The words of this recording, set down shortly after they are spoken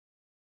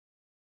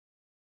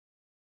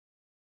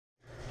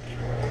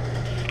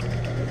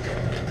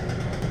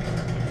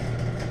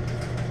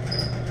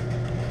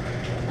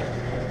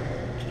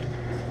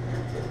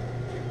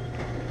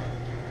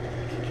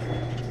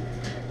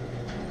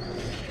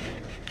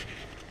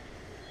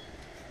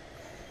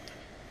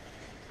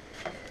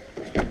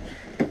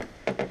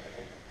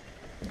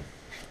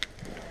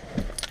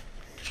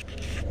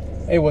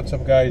Hey, what's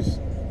up guys,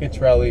 it's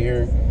Rally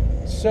here.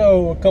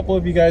 So a couple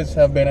of you guys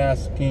have been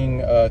asking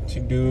to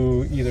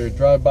do either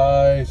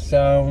drive-by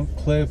sound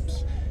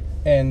clips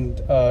and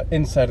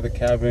inside of the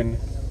cabin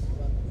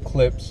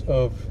clips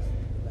of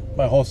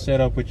my whole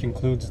setup, which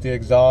includes the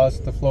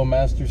exhaust, the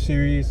Flowmaster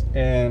series,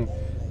 and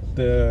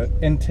the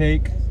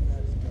intake,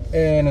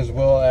 and as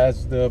well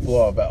as the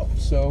blowout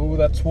valve. So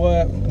that's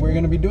what we're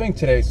going to be doing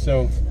today.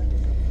 So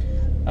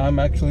I'm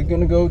actually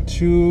going to go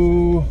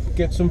to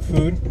get some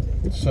food,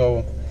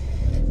 so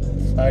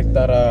I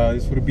thought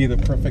this would be the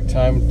perfect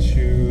time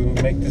to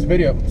make this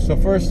video. So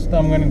first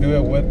I'm going to do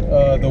it with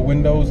the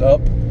windows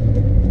up,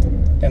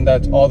 and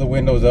that's all the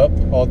windows up,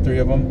 all three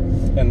of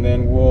them, and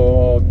then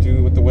we'll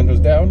do with the windows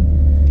down,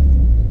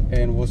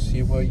 and we'll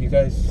see what you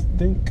guys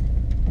think.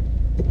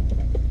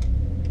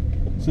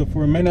 So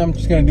for a minute I'm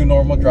just going to do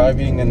normal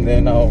driving, and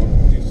then I'll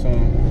do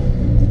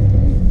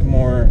some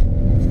more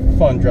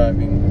fun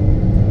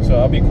driving. So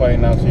I'll be quiet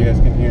now so you guys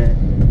can hear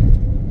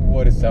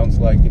what it sounds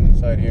like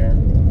inside here.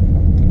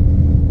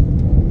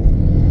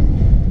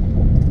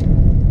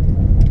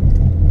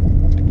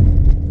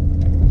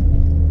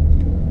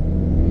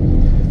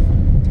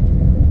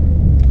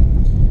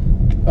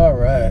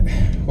 Alright,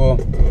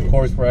 well, of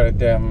course we're at a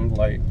damn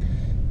light.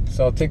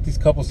 So I'll take these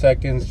couple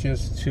seconds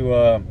just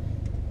to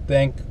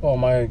thank all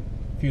my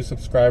few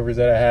subscribers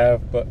that I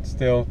have, but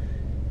still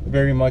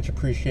very much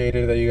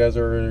appreciated that you guys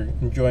are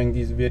enjoying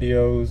these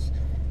videos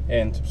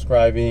and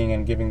subscribing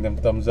and giving them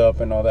thumbs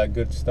up and all that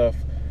good stuff.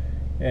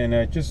 And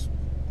it just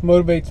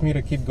motivates me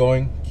to keep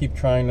going, keep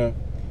trying to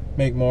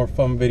make more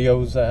fun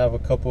videos. I have a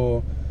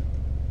couple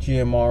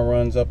GMR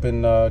runs up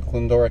in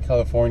Glendora,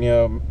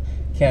 California,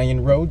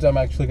 Canyon Roads. I'm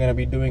actually going to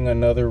be doing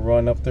another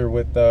run up there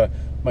with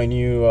my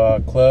new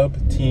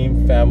club,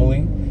 team,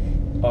 family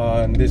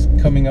on this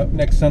coming up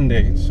next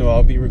Sunday. So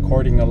I'll be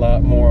recording a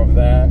lot more of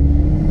that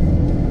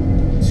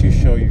to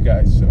show you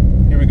guys. So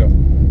here we go.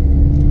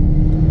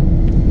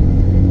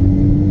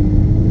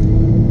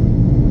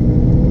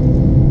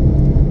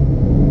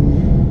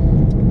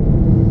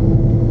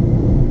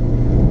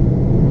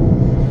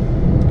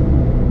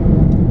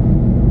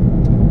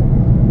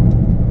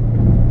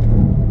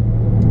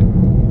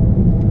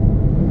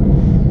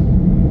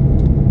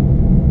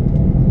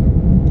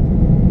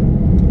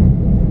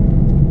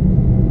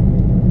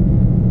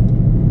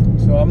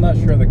 I'm not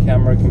sure the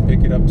camera can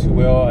pick it up too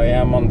well. I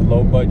am on the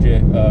low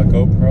budget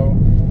GoPro,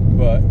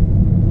 but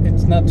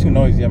it's not too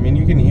noisy. I mean,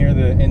 you can hear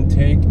the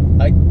intake.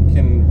 I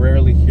can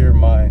rarely hear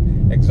my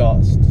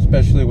exhaust,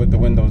 especially with the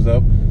windows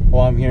up.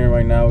 All I'm hearing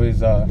right now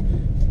is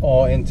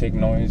all intake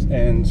noise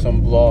and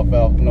some blow-off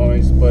valve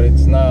noise, but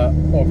it's not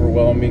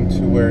overwhelming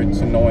to where it's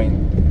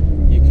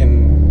annoying. You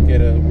can get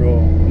a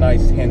real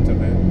nice hint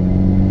of it.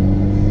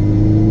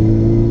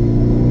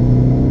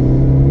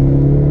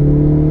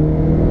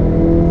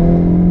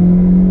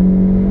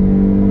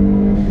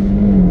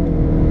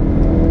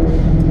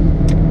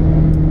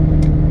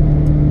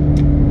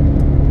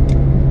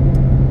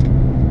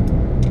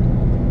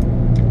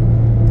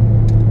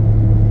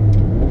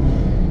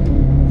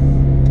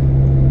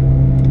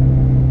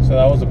 So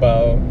that was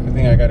about, I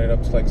think I got it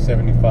up to like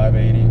 75,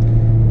 80.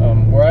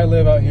 Where I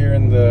live out here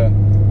in the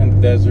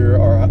desert,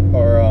 our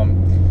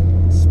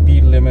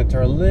speed limits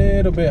are a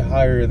little bit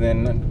higher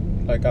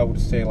than, like, I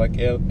would say, like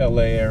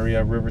LA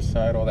area,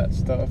 Riverside, all that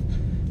stuff.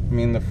 I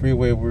mean, the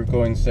freeway we're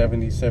going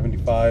 70,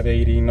 75,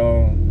 80,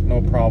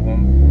 no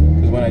problem.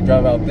 Because when I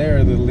drive out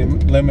there, the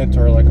limits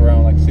are like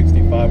around like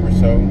 65 or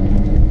so.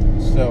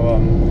 So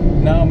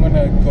now I'm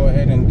gonna go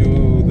ahead and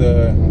do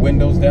the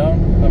windows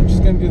down. I'm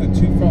just gonna do the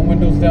two front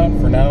windows down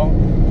for now,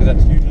 because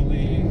that's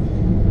usually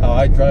how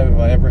I drive if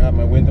I ever have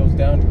my windows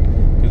down.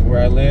 Because where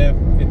I live,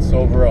 it's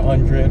over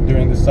 100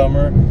 during the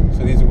summer,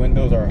 so these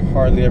windows are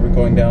hardly ever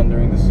going down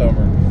during the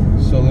summer.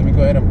 So let me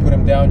go ahead and put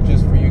them down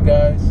just for you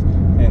guys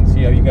and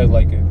see how you guys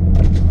like it.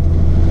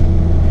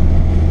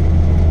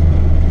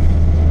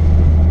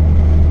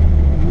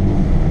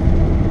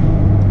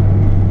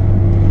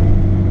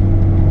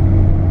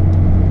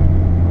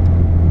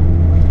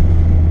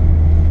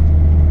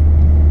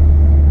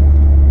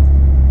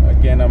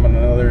 I'm on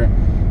another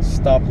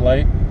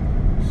stoplight,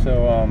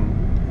 so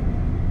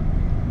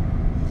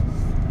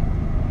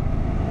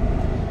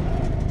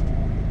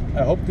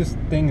I hope this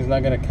thing is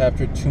not going to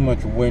capture too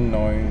much wind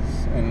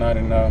noise and not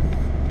enough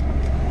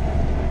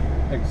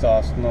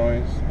exhaust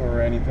noise or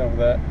anything of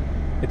that.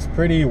 It's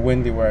pretty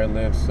windy where I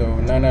live, so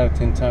 9 out of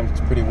 10 times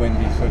it's pretty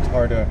windy, so it's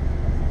hard to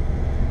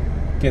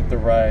get the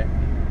right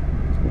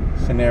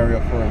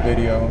scenario for a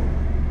video,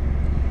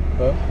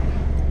 but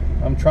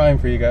I'm trying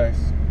for you guys.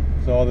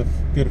 So all the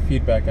good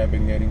feedback I've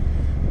been getting.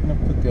 I'm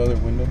gonna put the other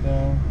window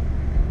down,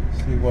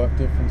 see what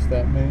difference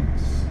that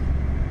makes.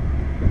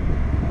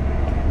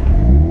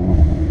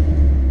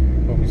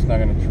 But we're just not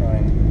gonna try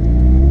and.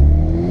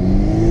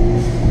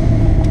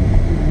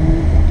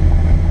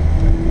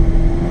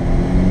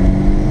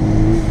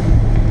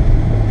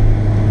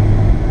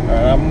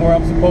 Alright, I'm where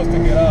I'm supposed to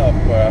get off,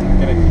 but I'm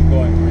gonna keep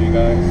going for you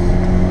guys.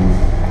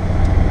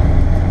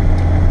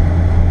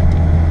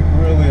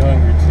 Really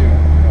hungry too.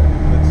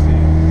 Let's see.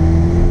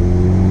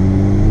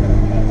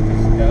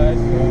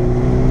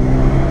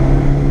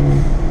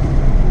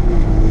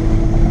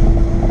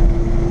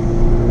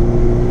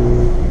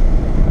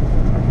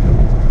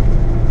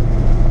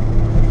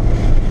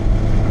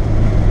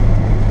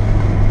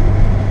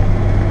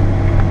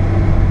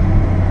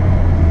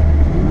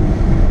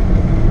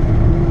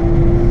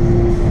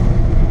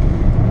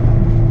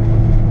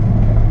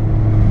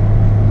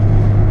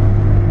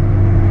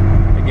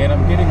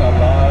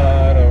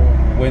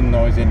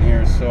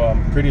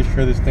 pretty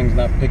sure this thing's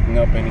not picking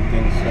up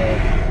anything, so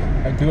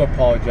I do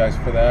apologize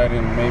for that,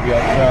 and maybe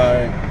I'll try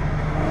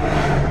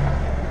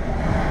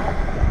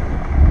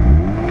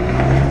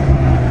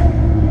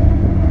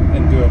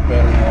and do a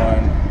better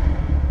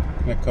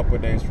one in a couple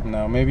of days from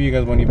now. Maybe you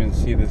guys won't even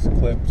see this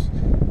clips.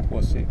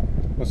 We'll see.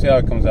 We'll see how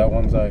it comes out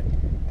once I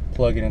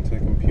plug it into the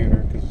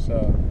computer, because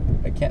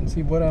I can't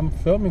see what I'm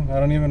filming. I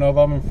don't even know if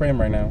I'm in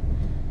frame right now.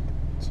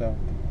 So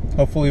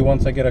hopefully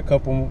once I get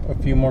a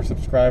few more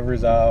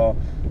subscribers, I'll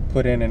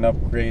put in an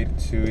upgrade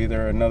to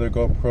either another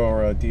GoPro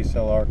or a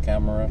DSLR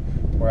camera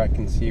where I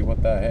can see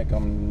what the heck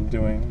I'm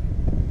doing.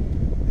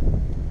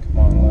 Come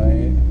on,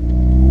 light.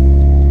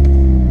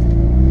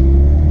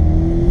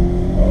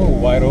 Oh,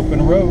 wide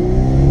open road.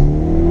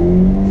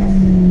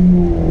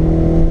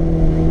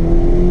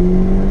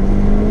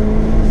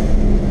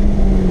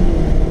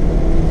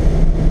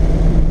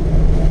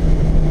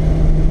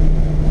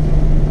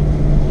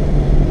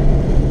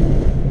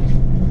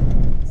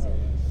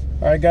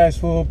 All right,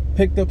 guys, we'll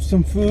picked up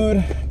some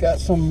food, got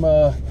some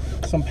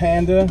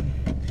Panda,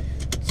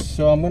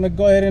 so I'm gonna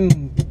go ahead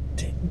and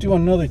do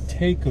another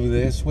take of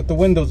this with the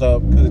windows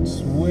up, because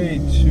it's way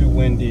too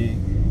windy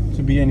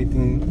to be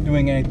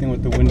doing anything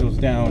with the windows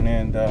down,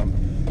 and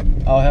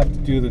I'll have to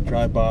do the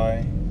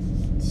drive-by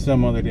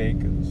some other day,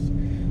 because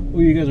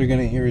all you guys are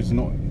gonna hear is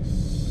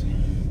noise.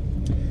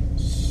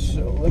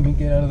 So let me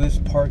get out of this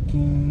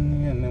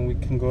parking, and then we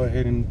can go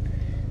ahead and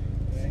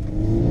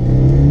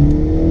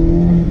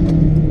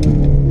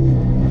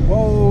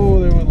whoa,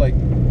 there was like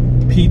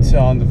pizza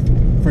on the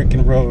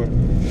freaking road.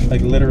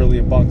 Like literally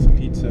a box of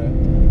pizza.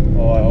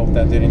 Oh, I hope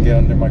that didn't get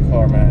under my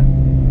car, man.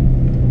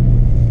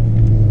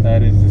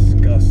 That is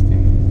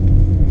disgusting.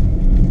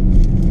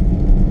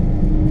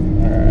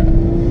 Alright.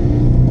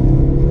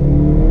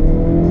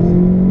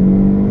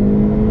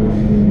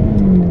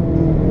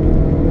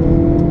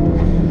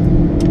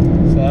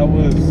 So that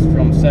was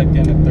from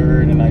second to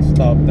third, and I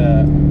stopped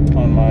that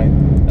on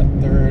at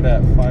third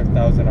at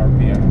 5,000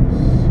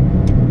 RPMs.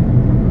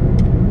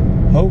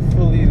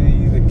 Hopefully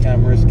the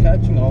camera is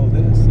catching all of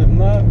this. If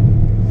not,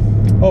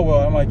 oh well,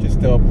 I might just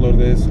still upload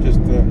this,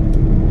 just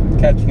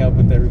catching up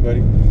with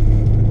everybody,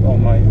 with all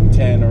my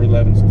 10 or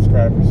 11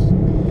 subscribers.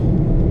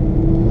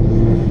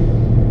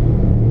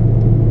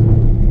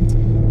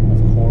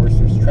 Of course,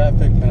 there's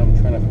traffic, and I'm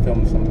trying to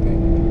film something.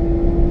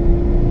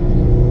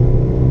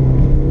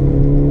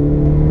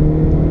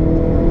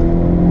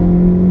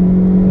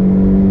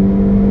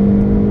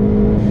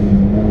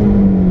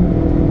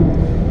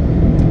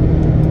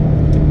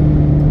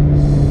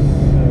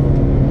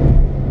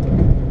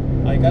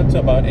 To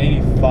about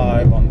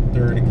 85 on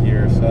third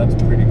gear, so that's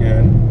pretty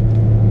good.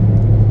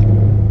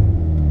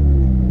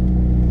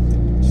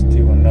 Let's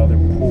do another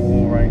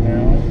pull right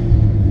now,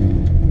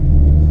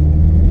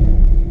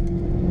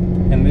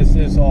 and this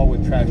is all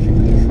with traction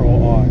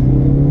control on.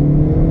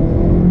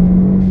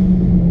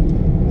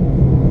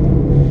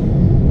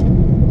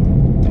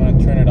 I'm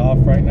gonna turn it off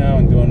right now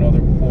and do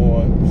another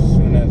pull as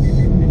soon as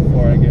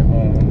before I get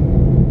home.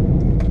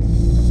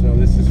 So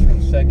this is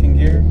from second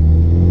gear.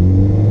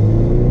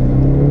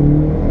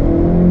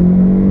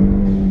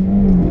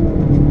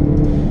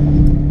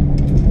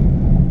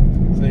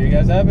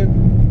 Have it.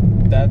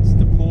 That's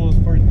the pulls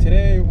for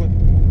today, with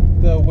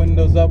the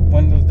windows up,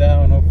 windows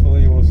down.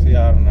 Hopefully we'll see.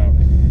 I don't know,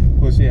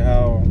 we'll see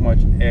how much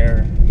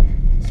air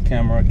this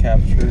camera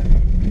captured,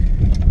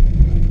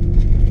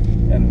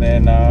 and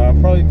then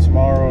probably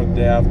tomorrow or the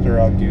day after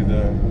I'll do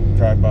the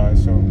drive-by.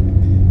 So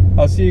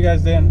I'll see you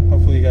guys then.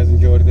 Hopefully you guys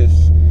enjoyed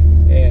this,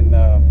 and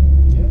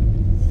yeah,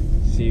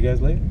 see you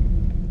guys later.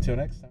 Until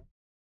next time.